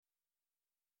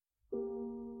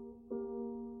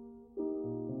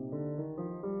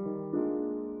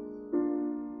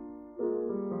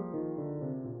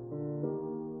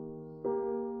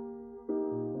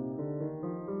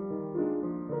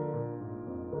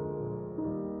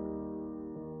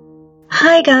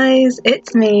Hi guys,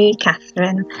 it's me,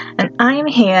 Catherine, and I'm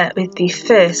here with the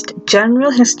first general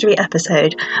history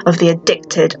episode of the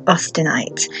Addicted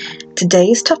Austenite.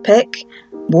 Today's topic,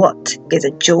 what is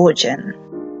a Georgian?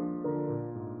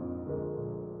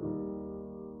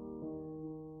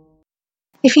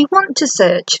 If you want to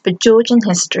search for Georgian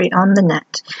history on the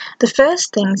net, the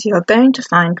first things you are going to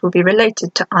find will be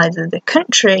related to either the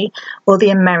country or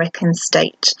the American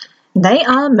state. They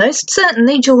are most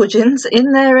certainly Georgians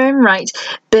in their own right,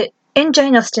 but in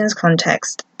Jane Austen's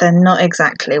context, they're not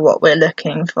exactly what we're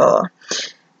looking for.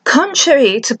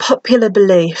 Contrary to popular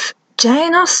belief,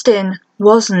 Jane Austen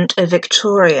wasn't a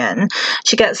Victorian.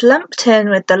 She gets lumped in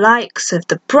with the likes of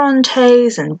the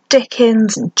Brontes and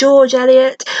Dickens and George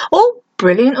Eliot, all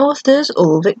brilliant authors,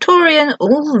 all Victorian,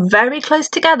 all very close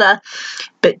together.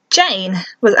 But Jane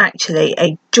was actually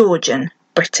a Georgian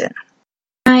Briton.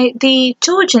 Now, the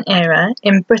Georgian era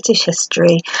in British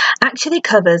history actually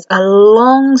covers a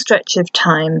long stretch of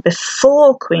time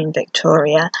before Queen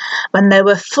Victoria, when there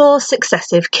were 4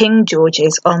 successive King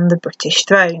Georges on the British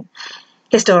throne.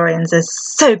 Historians are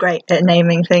so great at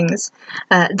naming things.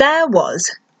 There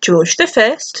was George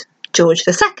I, George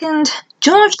II,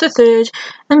 George III,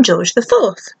 and George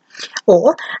IV.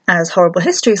 Or, as Horrible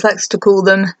Histories likes to call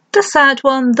them, the sad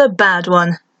one, the bad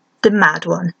one, the mad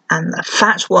one, and the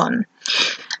fat one.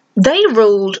 They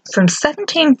ruled from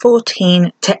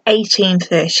 1714 to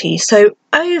 1830, so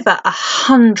over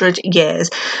 100 years,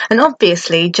 and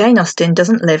obviously Jane Austen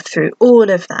doesn't live through all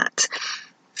of that.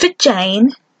 For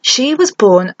Jane, she was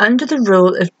born under the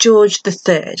rule of George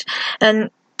III, and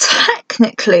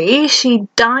technically she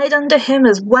died under him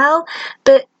as well,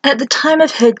 but at the time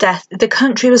of her death, the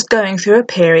country was going through a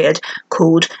period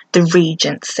called the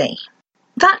Regency.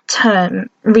 That term,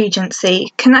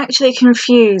 Regency, can actually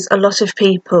confuse a lot of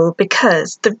people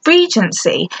because the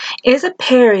Regency is a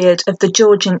period of the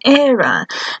Georgian era,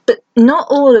 but not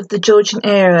all of the Georgian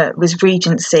era was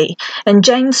Regency, and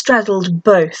Jane straddled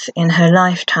both in her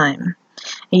lifetime.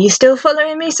 Are you still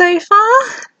following me so far?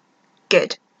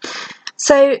 Good.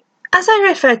 So, as I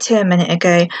referred to a minute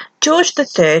ago, George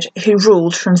III, who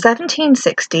ruled from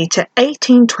 1760 to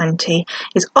 1820,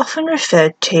 is often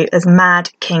referred to as Mad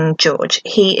King George.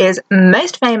 He is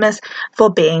most famous for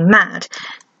being mad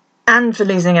and for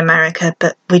losing America,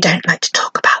 but we don't like to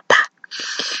talk about that.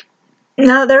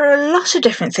 Now, there are a lot of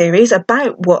different theories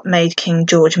about what made King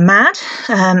George mad.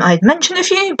 I'd mention a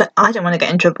few, but I don't want to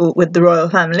get in trouble with the royal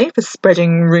family for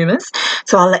spreading rumours,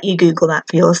 so I'll let you Google that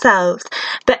for yourselves.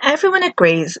 But everyone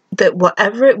agrees that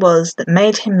whatever it was that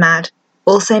made him mad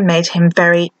also made him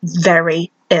very,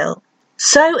 very ill.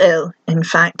 So ill, in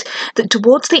fact, that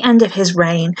towards the end of his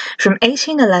reign, from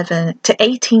 1811 to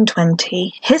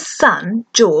 1820, his son,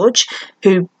 George,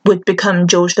 who would become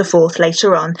George IV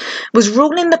later on, was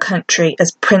ruling the country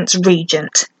as Prince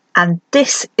Regent, and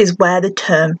this is where the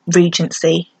term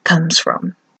Regency comes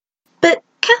from. But,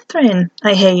 Catherine,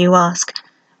 I hear you ask,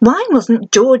 why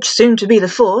wasn't George, soon to be the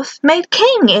fourth, made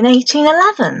king in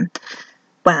 1811?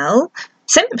 Well,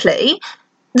 simply,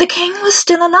 the king was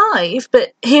still alive,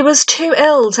 but he was too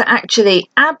ill to actually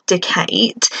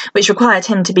abdicate, which required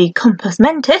him to be compos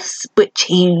mentis, which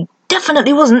he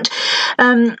definitely wasn't,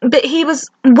 but he was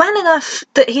well enough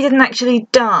that he didn't actually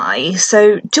die,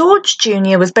 so George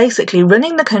Jr. was basically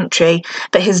running the country,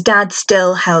 but his dad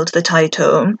still held the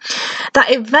title.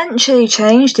 That eventually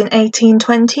changed in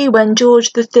 1820 when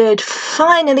George III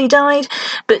finally died,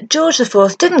 but George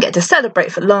IV didn't get to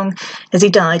celebrate for long, as he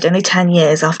died only 10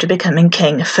 years after becoming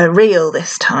king for real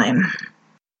this time.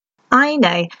 I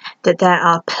know that there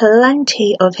are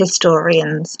plenty of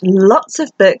historians, lots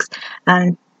of books,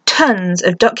 and tons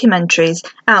of documentaries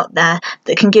out there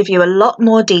that can give you a lot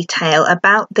more detail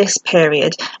about this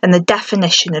period and the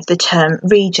definition of the term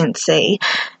Regency,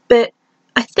 but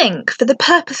I think for the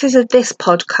purposes of this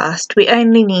podcast we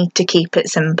only need to keep it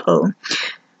simple.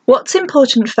 What's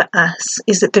important for us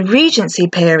is that the Regency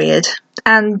period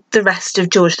and the rest of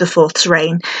George IV's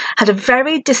reign had a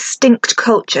very distinct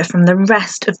culture from the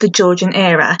rest of the Georgian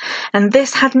era, and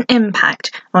this had an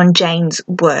impact on Jane's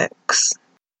works.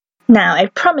 Now, I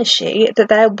promise you that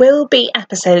there will be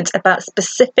episodes about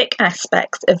specific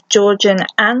aspects of Georgian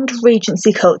and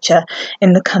Regency culture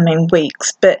in the coming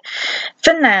weeks, but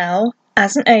for now,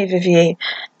 as an overview,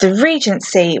 the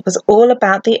Regency was all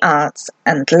about the arts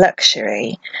and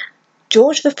luxury.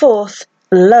 George IV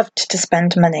loved to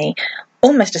spend money,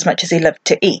 almost as much as he loved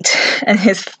to eat, and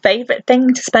his favourite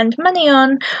thing to spend money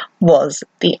on was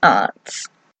the arts.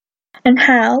 And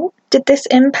how did this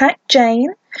impact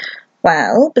Jane?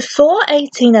 Well, before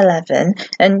 1811,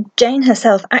 and Jane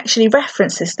herself actually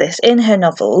references this in her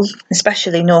novels,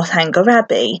 especially Northanger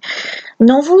Abbey,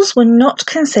 novels were not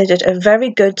considered a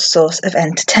very good source of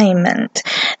entertainment.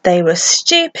 They were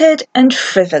stupid and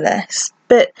frivolous.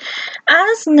 But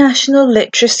as national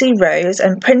literacy rose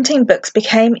and printing books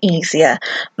became easier,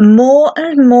 more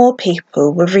and more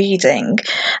people were reading.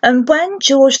 And when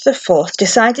George IV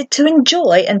decided to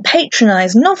enjoy and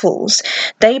patronise novels,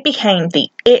 they became the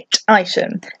it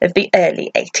item of the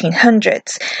early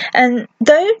 1800s. And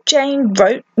though Jane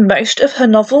wrote most of her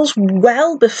novels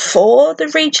well before the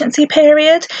Regency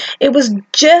period, it was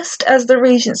just as the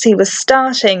Regency was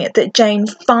starting that Jane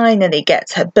finally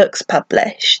gets her books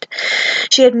published.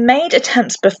 She had made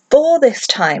attempts before this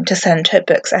time to send her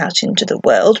books out into the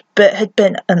world, but had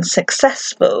been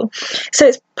unsuccessful. So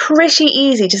it's pretty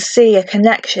easy to see a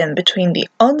connection between the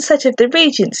onset of the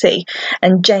Regency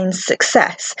and Jane's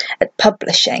success at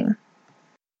publishing.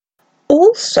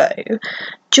 Also,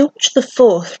 George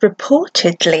IV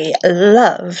reportedly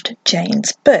loved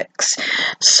Jane's books,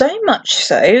 so much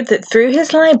so that through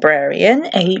his librarian,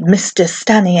 a Mr.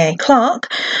 Stanier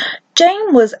Clark,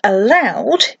 Jane was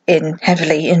allowed, in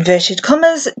heavily inverted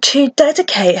commas, to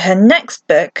dedicate her next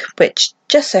book, which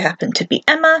just so happened to be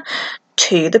Emma,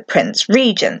 to the Prince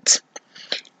Regent.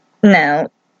 Now,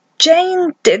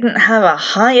 Jane didn't have a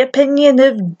high opinion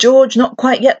of George not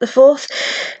quite yet the Fourth.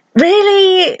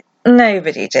 Really,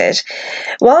 nobody did.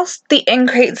 Whilst the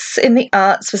increase in the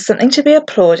arts was something to be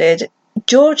applauded,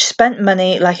 George spent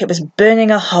money like it was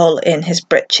burning a hole in his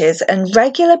britches, and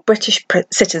regular British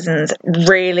citizens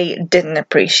really didn't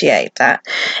appreciate that,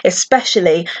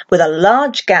 especially with a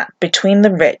large gap between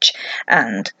the rich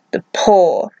and the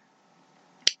poor.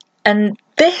 And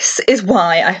this is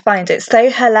why I find it so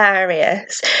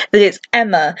hilarious that it's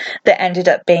Emma that ended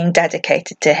up being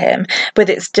dedicated to him, with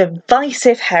its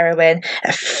divisive heroine,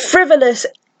 a frivolous,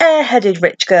 airheaded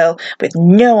rich girl with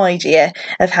no idea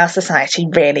of how society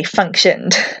really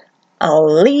functioned.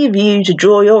 I'll leave you to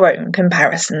draw your own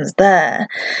comparisons there.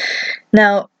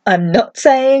 Now, I'm not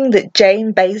saying that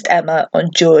Jane based Emma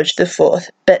on George IV,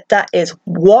 but that is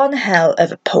one hell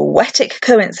of a poetic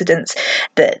coincidence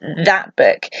that that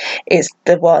book is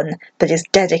the one that is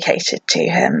dedicated to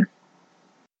him.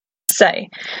 So,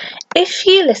 if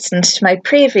you listened to my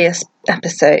previous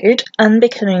episode,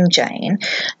 Unbecoming Jane,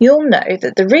 you'll know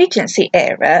that the Regency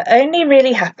era only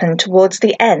really happened towards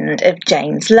the end of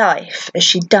Jane's life, as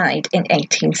she died in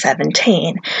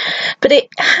 1817. But it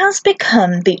has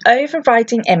become the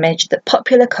overriding image that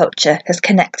popular culture has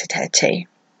connected her to.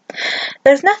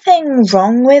 There's nothing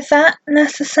wrong with that,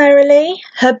 necessarily.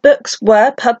 Her books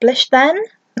were published then.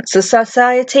 It's the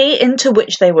society into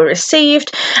which they were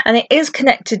received, and it is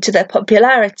connected to their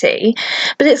popularity,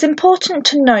 but it's important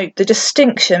to note the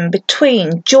distinction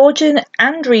between Georgian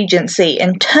and Regency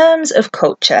in terms of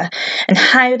culture and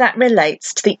how that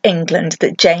relates to the England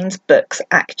that Jane's books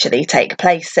actually take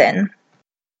place in.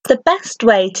 The best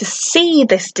way to see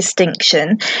this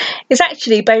distinction is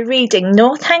actually by reading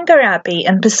Northanger Abbey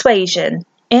and Persuasion,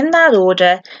 in that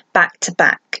order, back to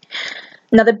back.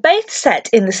 Now, they're both set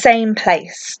in the same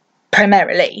place,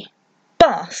 primarily,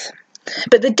 Bath.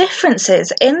 But the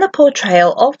differences in the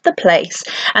portrayal of the place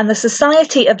and the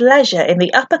society of leisure in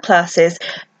the upper classes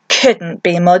couldn't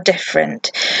be more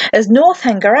different, as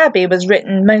Northanger Abbey was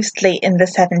written mostly in the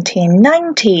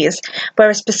 1790s,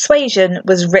 whereas Persuasion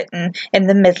was written in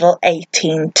the middle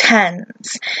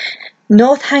 1810s.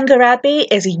 Northanger Abbey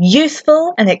is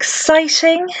youthful and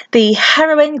exciting. The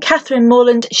heroine, Catherine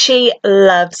Morland, she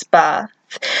loves Bath.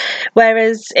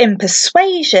 Whereas in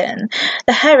Persuasion,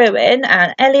 the heroine,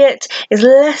 Anne Elliot, is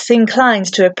less inclined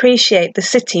to appreciate the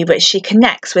city which she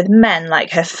connects with men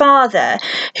like her father,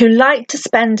 who like to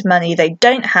spend money they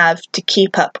don't have to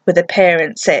keep up with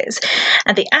appearances.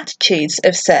 And the attitudes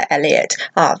of Sir Elliot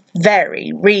are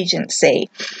very Regency.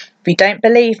 If you don't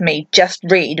believe me, just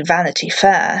read Vanity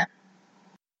Fair.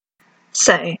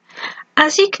 So,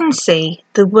 as you can see,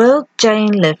 the world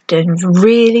Jane lived in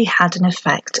really had an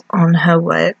effect on her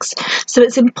works, so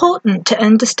it's important to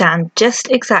understand just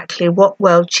exactly what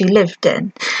world she lived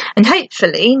in. And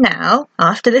hopefully now,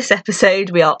 after this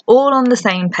episode, we are all on the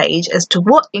same page as to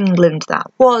what England that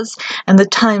was and the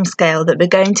timescale that we're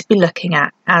going to be looking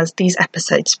at as these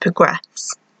episodes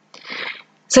progress.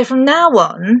 So from now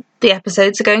on, the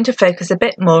episodes are going to focus a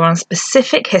bit more on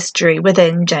specific history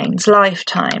within Jane's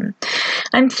lifetime.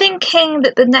 I'm thinking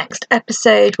that the next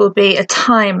episode will be a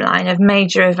timeline of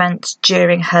major events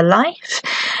during her life,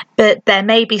 but there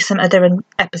may be some other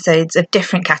episodes of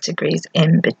different categories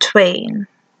in between.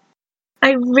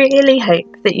 I really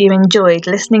hope that you enjoyed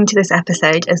listening to this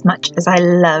episode as much as I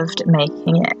loved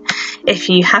making it. If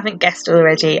you haven't guessed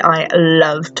already, I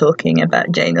love talking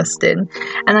about Jane Austen,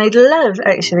 and I'd love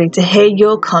actually to hear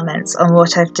your comments on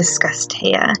what I've discussed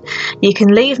here. You can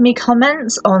leave me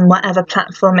comments on whatever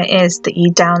platform it is that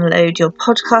you download your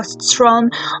podcasts from,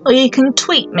 or you can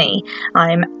tweet me.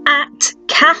 I'm at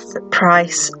Kath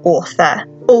Price Author,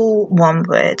 all one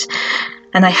word.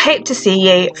 And I hope to see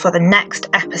you for the next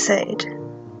episode.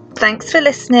 Thanks for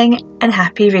listening and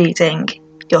happy reading.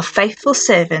 Your faithful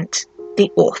servant,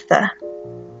 the author.